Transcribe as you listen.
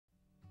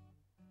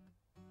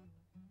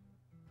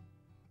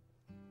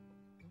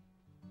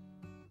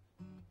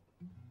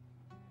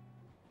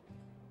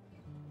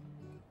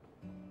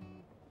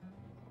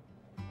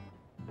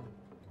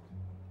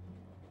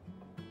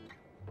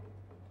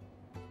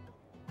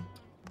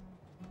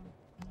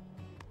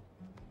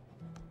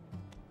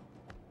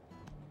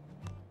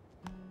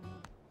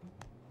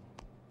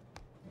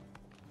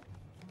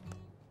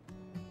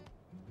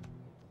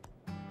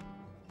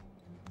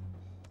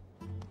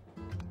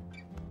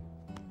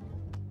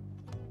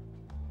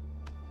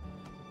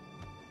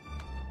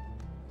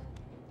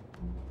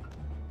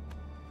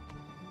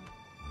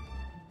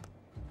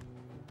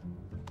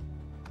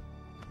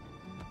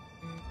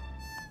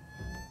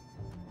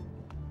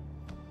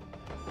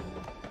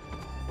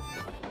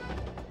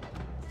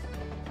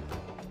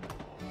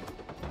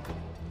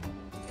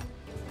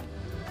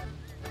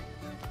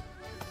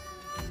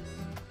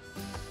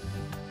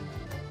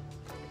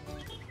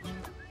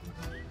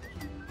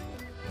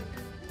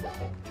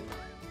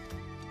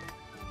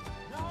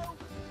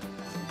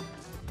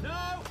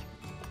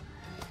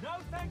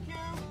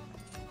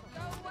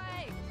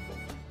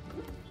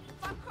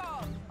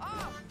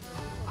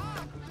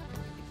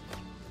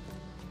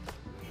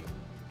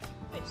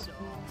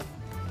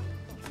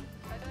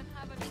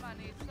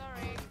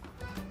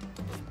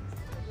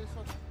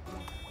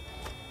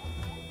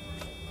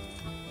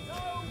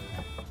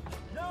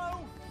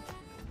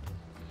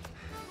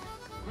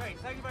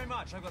you very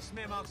much. I've got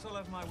smear marks all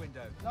over my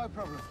window. No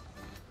problem.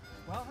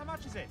 Well, how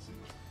much is it?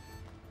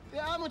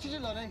 Yeah, how much is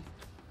it, Lonnie?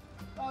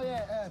 Oh,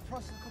 yeah,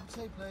 price of a cup of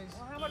tea, please.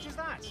 Well, how much is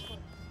that?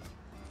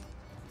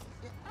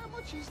 Yeah, how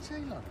much is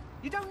tea, Lonnie?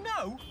 You don't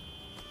know?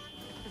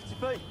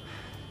 50p.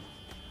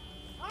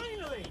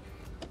 Finally!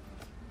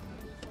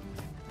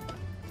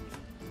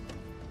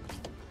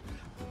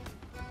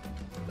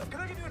 Look, can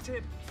I give you a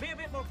tip? Be a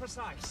bit more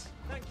precise.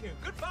 Thank you.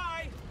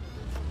 Goodbye!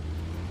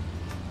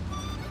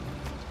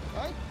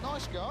 Hey,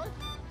 nice guy.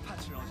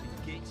 Patronising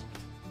git.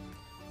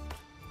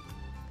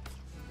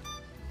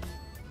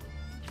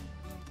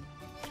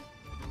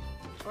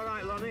 All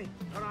right, Lonnie.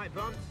 All right,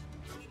 Bont.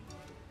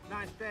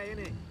 Nice day,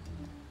 innit?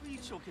 What are you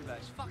talking about?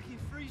 It's fucking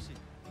freezing.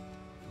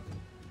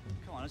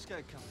 Come on, let's get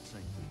a cup of tea.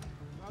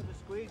 How's the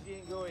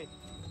squeegee going?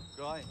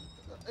 Right.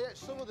 Yeah,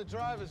 some of the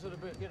drivers are a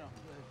bit, you know,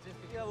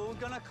 difficult. Yeah, well, we're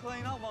gonna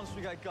clean up once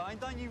we get going,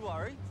 don't you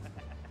worry.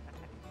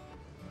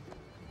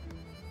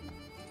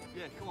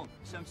 Yeah, come on,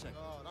 Samson.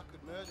 Oh, that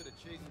could murder the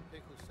cheese and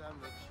pickle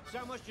sandwich. So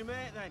how much do you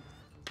make, then?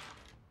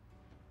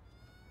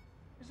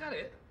 Is that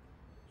it?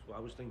 That's what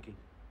I was thinking.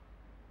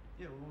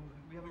 Yeah, well,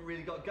 we haven't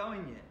really got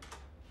going yet.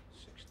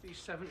 60,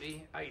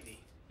 70, 80.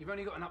 You've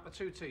only got enough for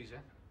 2 teas,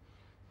 eh?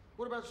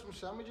 What about some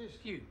sandwiches?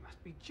 You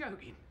must be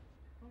joking.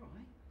 All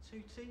right,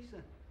 2 teas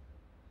then.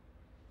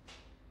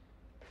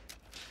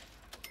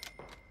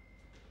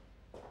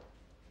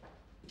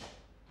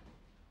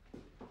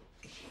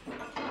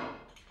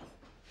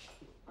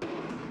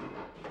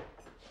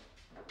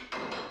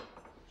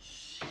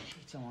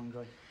 Shit, I'm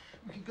hungry.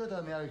 We can go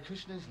down the Harry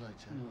Kushner's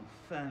later. Oh,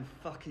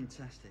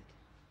 fan-fucking-tastic.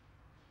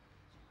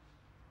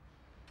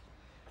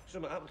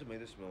 Something happened to me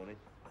this morning.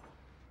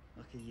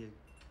 Lucky you.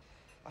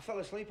 I fell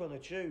asleep on the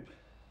tube.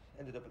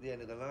 Ended up at the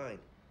end of the line.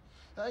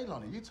 Hey,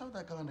 Lonnie, you told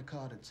that guy on the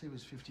card that tea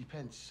was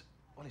 50p.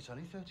 Well, it's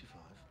only 35.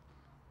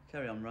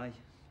 Carry on, Ray.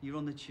 You're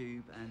on the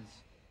tube and...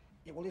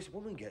 Yeah, well, this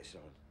woman gets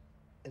on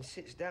and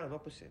sits down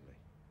opposite me.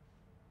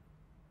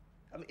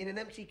 I mean, in an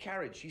empty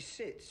carriage, she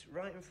sits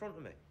right in front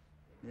of me.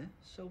 Yeah,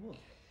 so what?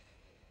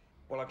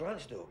 Well, I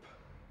glanced up,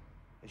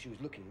 and she was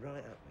looking right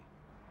at me.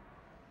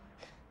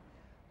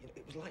 You know,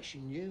 it was like she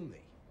knew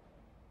me,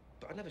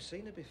 but I'd never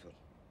seen her before.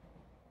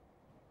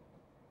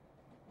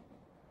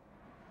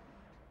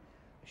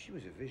 She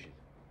was a vision.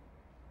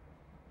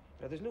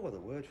 Now, there's no other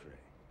word for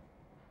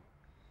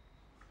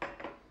it.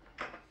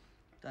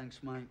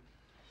 Thanks, mate.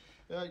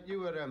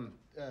 You were,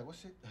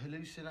 what's it,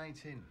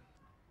 hallucinating.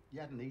 You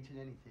hadn't eaten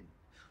anything.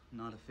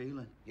 Not a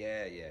feeling.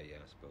 Yeah,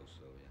 I suppose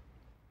so, yeah.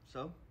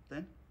 So,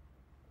 then?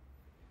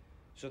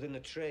 So then the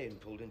train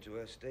pulled into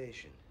her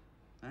station.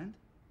 And?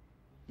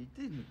 You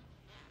didn't?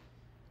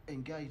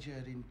 Engage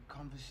her in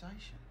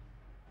conversation.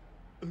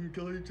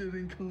 Engage her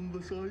in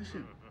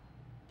conversation?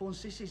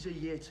 Bones, this is the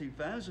year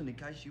 2000, in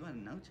case you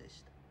hadn't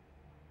noticed.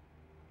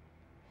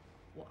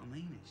 What I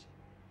mean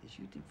is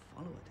you didn't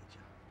follow her, did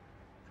you?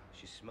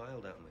 She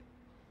smiled at me.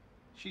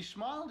 She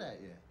smiled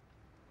at you?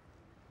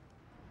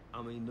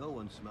 I mean, no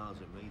one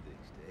smiles at me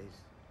these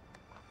days.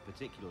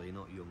 Particularly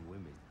not young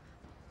women.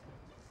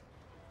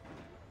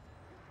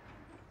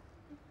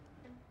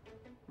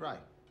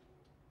 Right.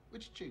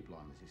 Which tube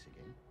line was this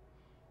again?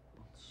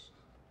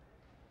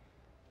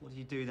 What did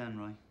you do then,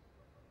 Ray?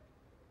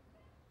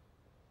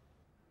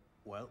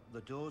 Well,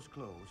 the doors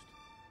closed.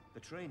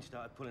 The train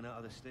started pulling out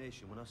of the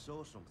station when I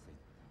saw something.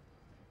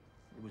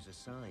 It was a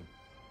sign.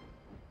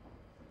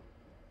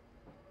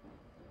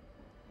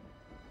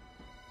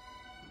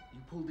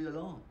 You pulled the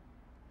alarm?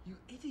 You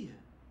idiot.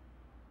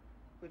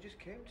 Well, it just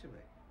came to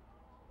me.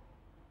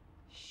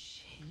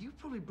 Shit, you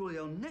probably brought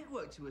your own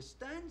network to a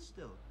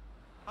standstill.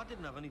 I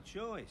didn't have any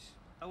choice.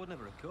 I would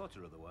never have caught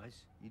her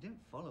otherwise. You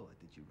didn't follow her,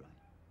 did you, Ray?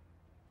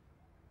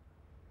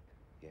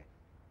 Yeah.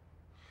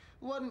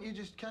 Why didn't you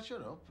just catch her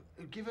up,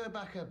 give her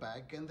back her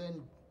bag, and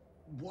then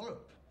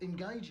wallop,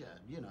 engage her,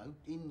 you know,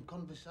 in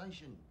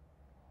conversation?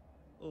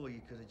 Or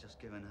you could have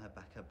just given her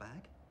back her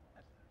bag.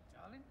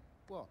 Darling?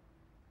 What?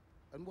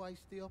 And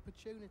waste the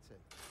opportunity?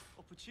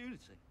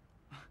 Opportunity?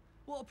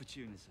 What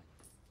opportunity?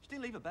 She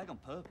didn't leave her bag on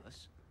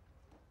purpose.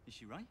 Is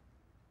she, Ray?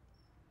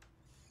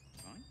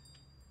 Right?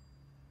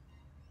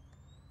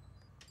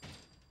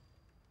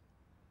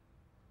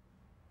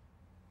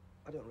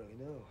 I don't really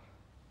know.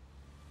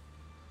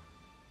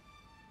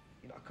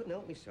 You know, I couldn't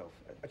help myself.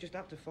 I just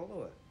had to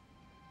follow her.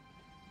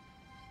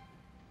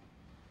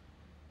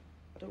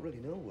 I don't really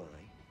know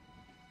why.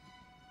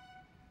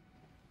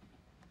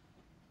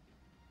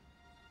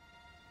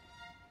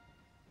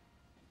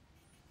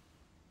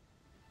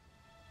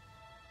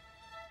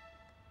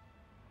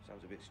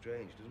 Sounds a bit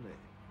strange, doesn't it?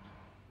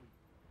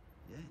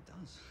 Yeah, it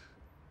does.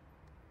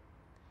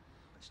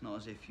 It's not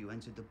as if you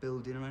entered the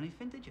building or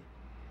anything, did you?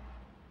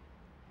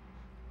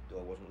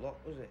 Door wasn't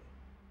locked, was it?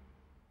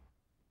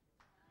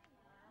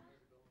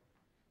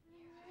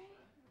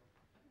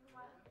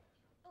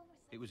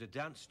 It was a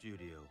dance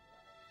studio.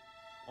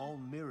 All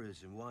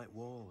mirrors and white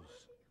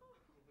walls.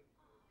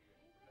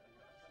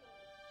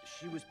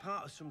 She was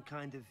part of some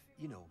kind of,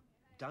 you know,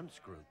 dance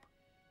group.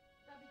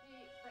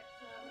 WD expects a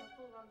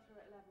full run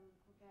through at 11,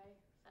 okay?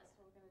 That's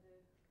what we're going to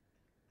do.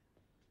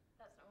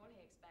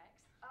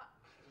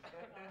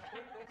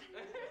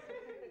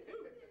 It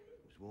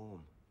was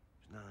warm.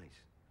 It was nice.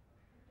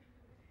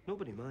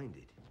 Nobody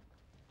minded.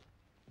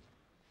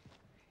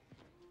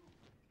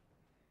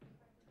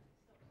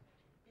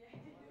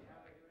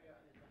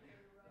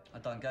 I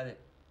don't get it.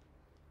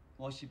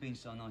 Why's she being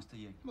so nice to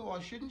you? Well,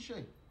 why shouldn't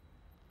she?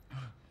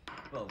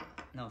 Well,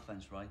 no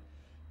offence, Ray,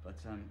 but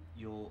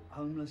you're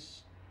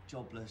homeless,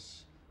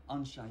 jobless,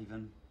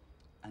 unshaven,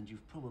 and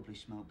you've probably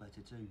smelled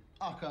better too.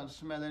 I can't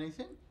smell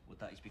anything. Well,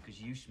 that is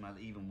because you smell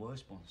even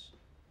worse, Boss.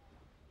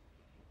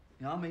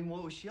 You know what I mean?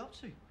 What was she up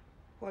to?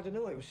 Well, I don't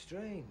know, it was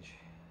strange.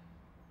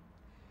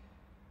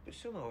 But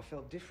somehow I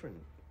felt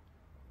different.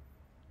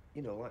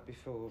 You know, like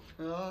before.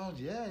 Oh,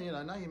 yeah, you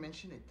know, now you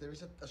mention it, there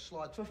is a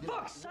slight... For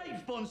fuck's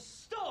sake, Bon,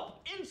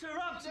 stop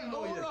interrupting me!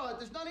 All right,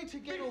 there's no need to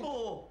get all...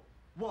 Before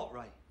what,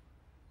 Ray?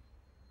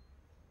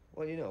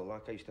 Well, you know,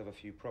 like I used to have a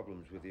few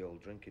problems with the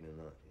old drinking and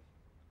that.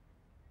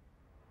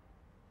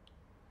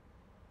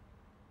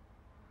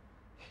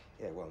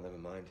 Yeah, well, never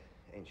mind.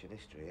 Ancient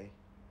history, eh?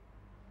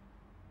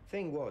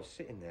 Thing was,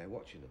 sitting there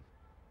watching them,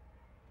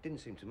 didn't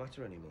seem to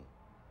matter anymore.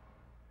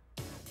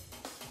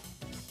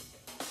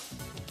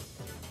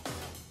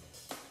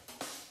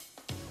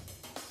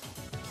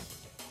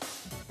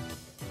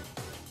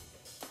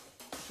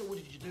 So what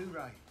did you do,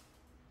 Ray?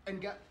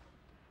 And get...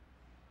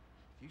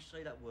 If you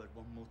say that word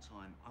one more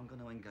time, I'm going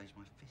to engage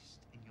my fist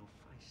in your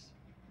face.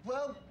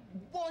 Well,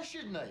 why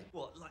shouldn't he?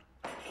 What, like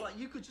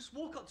you could just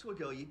walk up to a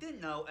girl you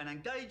didn't know and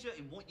engage her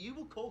in what you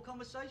would call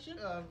conversation?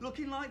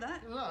 Looking like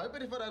that? No,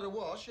 but if I'd had a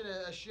wash and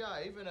a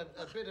shave and a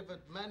bit of a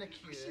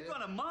manicure... She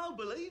got a mile,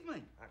 believe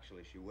me.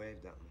 Actually, she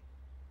waved at me.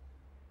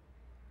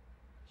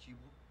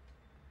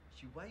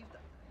 She waved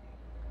at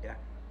you? Yeah.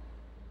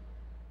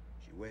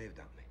 She waved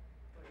at me.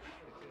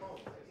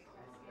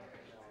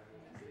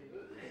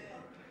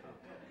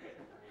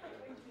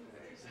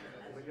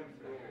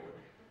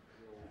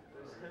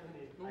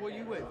 Well, what are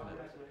you with?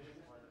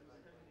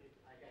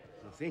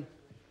 Nothing.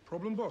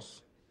 Problem,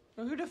 boss?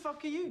 Well, who the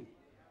fuck are you?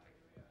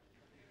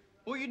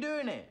 What are you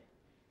doing here?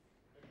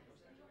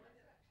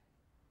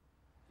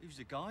 Who's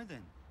the guy,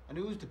 then? And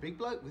who was the big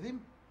bloke with him?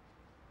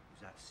 It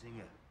was that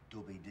singer,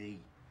 Dubby D,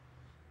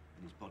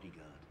 and his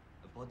bodyguard.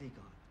 A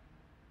bodyguard?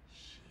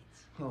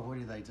 Shit. Well, what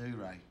did they do,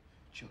 Ray?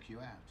 Chuck you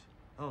out?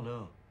 Oh,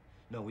 no.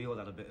 No, we all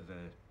had a bit of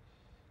a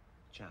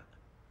chat.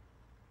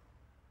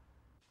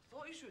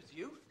 Thought he was with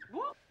you.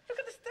 What? Look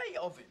at the state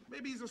of him.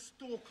 Maybe he's a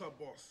stalker,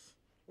 boss.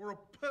 Or a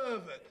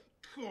pervert.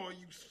 God,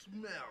 you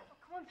smell.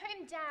 Come on, put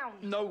him down.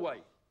 No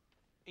way.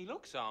 He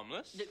looks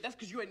harmless. Yeah, that's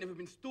because you ain't never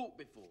been stalked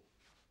before.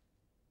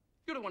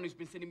 You're the one who's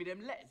been sending me them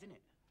letters,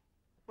 innit?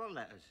 What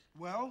letters?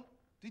 Well,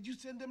 did you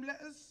send them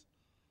letters?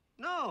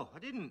 No, I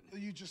didn't. Are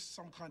you just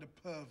some kind of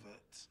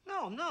pervert?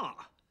 No, I'm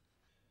not.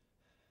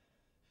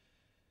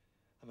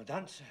 I'm a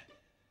dancer.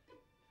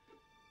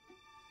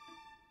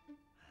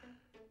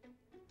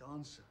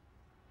 Dancer?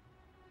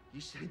 You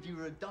said you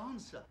were a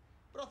dancer?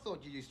 But I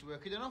thought you used to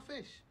work in an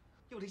office.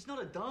 Yeah, well, he's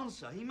not a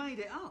dancer. He made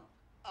it up.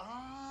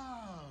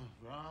 Ah,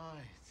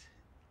 right.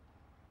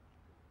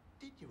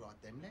 Did you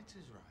write them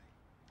letters, Ray?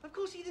 Of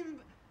course he didn't.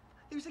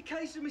 It was a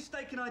case of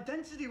mistaken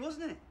identity,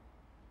 wasn't it?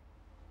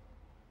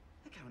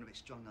 They're coming a bit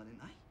strong now,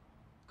 didn't they?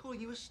 Calling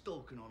you a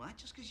stalker and all that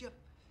just because you...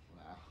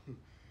 Wow.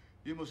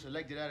 You must have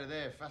legged it out of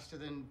there faster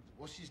than...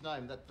 What's his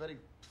name? That very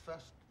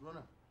fast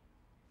runner.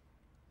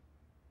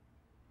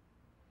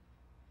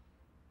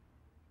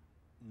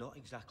 Not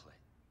exactly.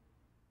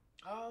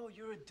 Oh,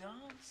 you're a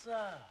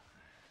dancer.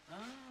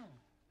 Oh.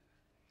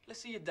 Let's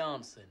see you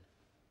dancing.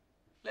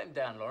 Let him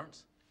down,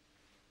 Lawrence.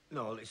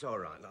 No, it's all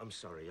right. I'm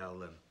sorry. I'll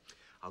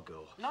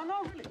go. No,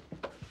 really.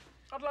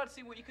 I'd like to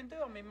see what you can do.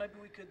 I mean, maybe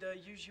we could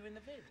use you in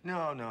the vid.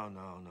 No.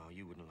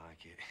 You wouldn't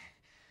like it.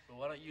 Well,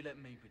 why don't you let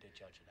me be the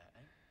judge of that,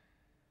 eh?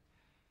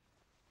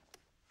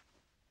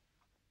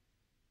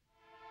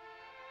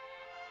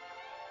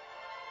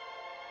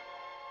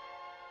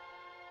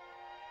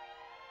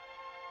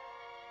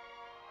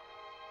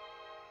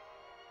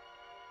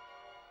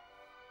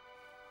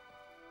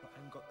 But I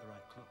haven't got the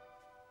right club.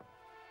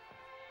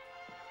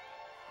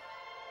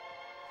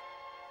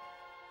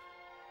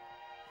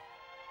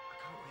 I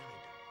can't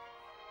really do.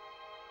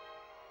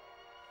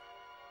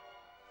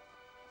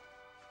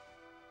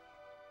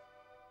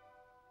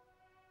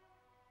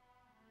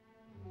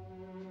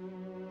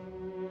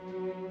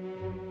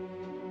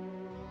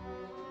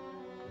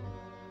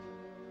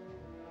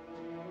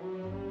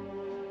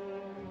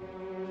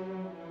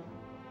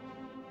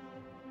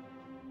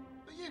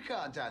 But you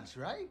can't dance,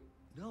 Ray.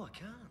 No, I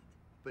can't.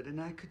 But then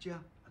how could you?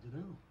 I don't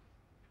know.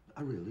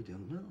 I really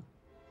don't know.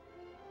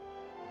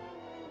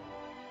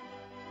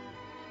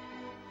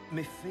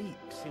 My feet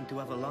seem to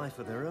have a life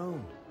of their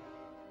own.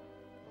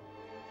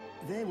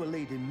 They were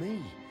leading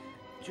me,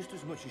 just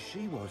as much as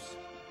she was.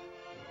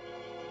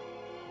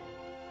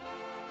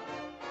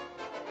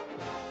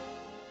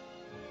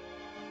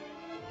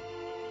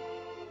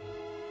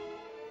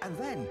 And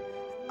then,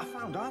 I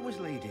found I was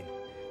leading,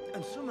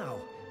 and somehow,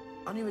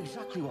 I knew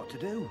exactly what to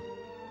do.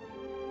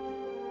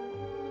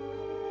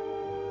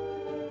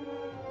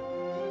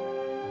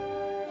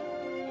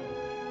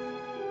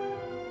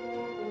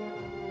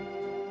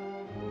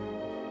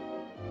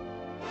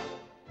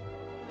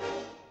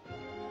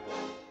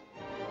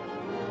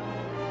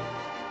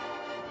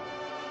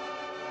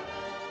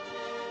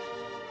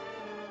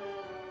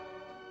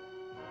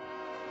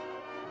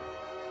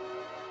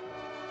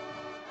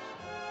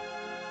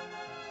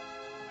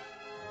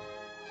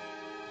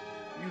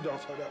 You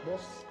dance like that,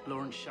 boss.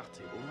 Lawrence, shut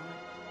it, all right?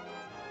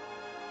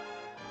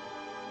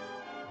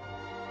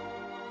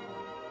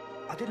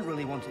 I didn't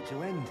really want it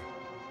to end.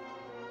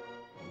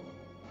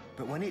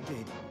 But when it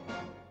did,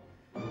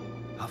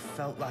 I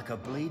felt like a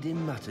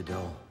bleeding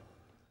matador.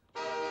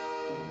 So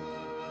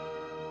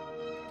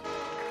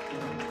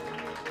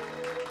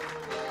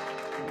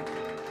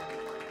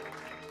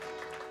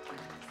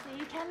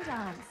you can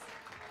dance.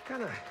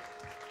 Can I?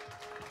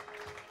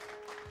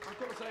 I've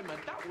got to say, man,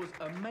 that was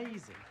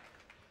amazing.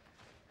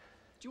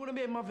 Do you want to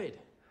be in my vid?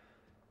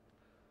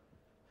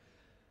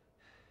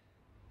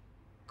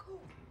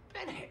 Cool.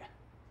 Bennett.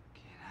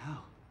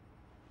 Hell.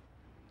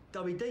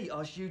 WD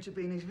asked you to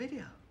be in his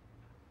video.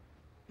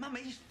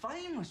 Mummy, he's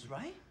famous,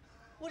 Ray.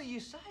 What do you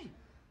say?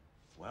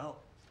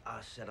 Well, I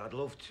said I'd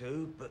love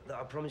to, but that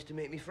I promised to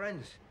make me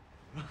friends.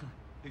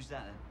 Who's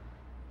that then?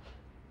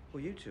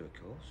 Well, you two, of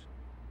course.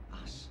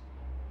 Us.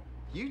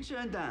 You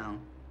turned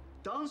down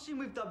dancing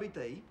with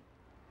WD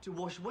to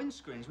wash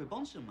windscreens with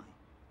Bonson, mate.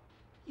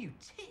 You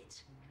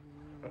tit.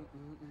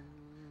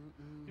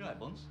 You right,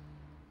 Bons?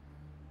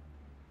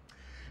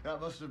 That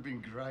must have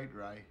been great,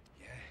 Ray.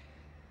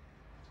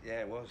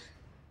 Yeah, it was.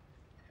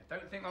 I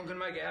don't think I'm going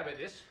to make a habit of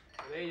this,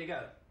 but there you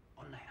go.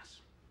 On the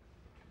house.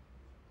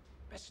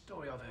 Best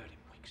story I've heard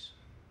in weeks.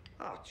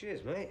 Oh,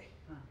 cheers, mate.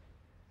 Oh.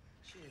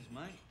 Cheers,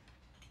 mate.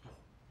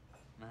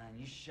 Man,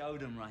 you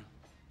showed him, Ray.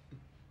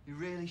 You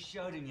really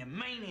showed him, you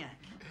maniac.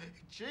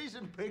 Cheese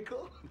and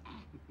pickle.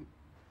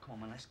 Come on,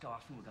 man, let's go. I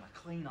think we're going to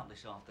clean up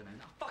this afternoon.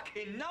 I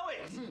fucking know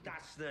it!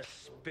 That's the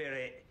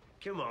spirit.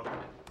 Come on.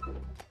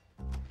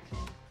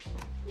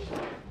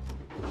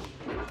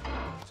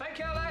 Take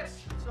care,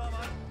 lads. So,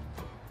 mate.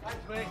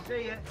 Thanks, mate.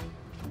 See ya.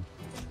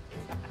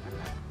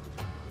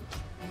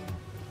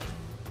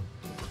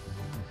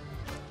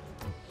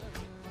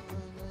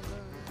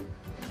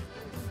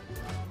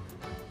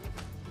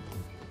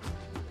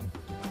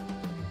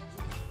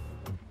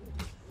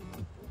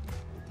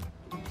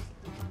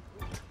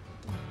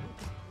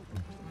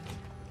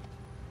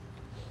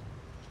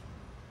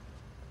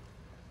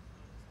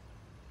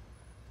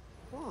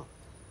 What?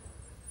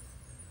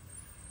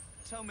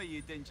 Tell me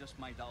you didn't just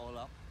make that all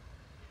up.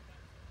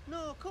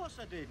 No, of course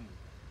I didn't.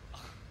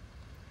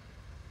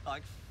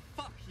 Like,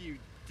 fuck you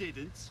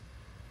didn't.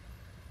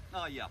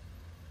 Oh, yeah.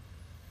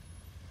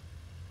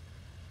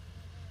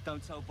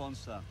 Don't tell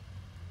Bonster.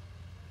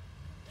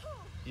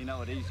 You know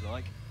what he's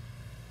like.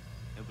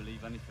 He'll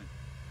believe anything.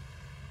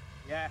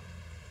 Yeah.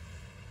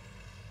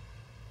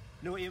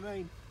 Know what you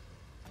mean?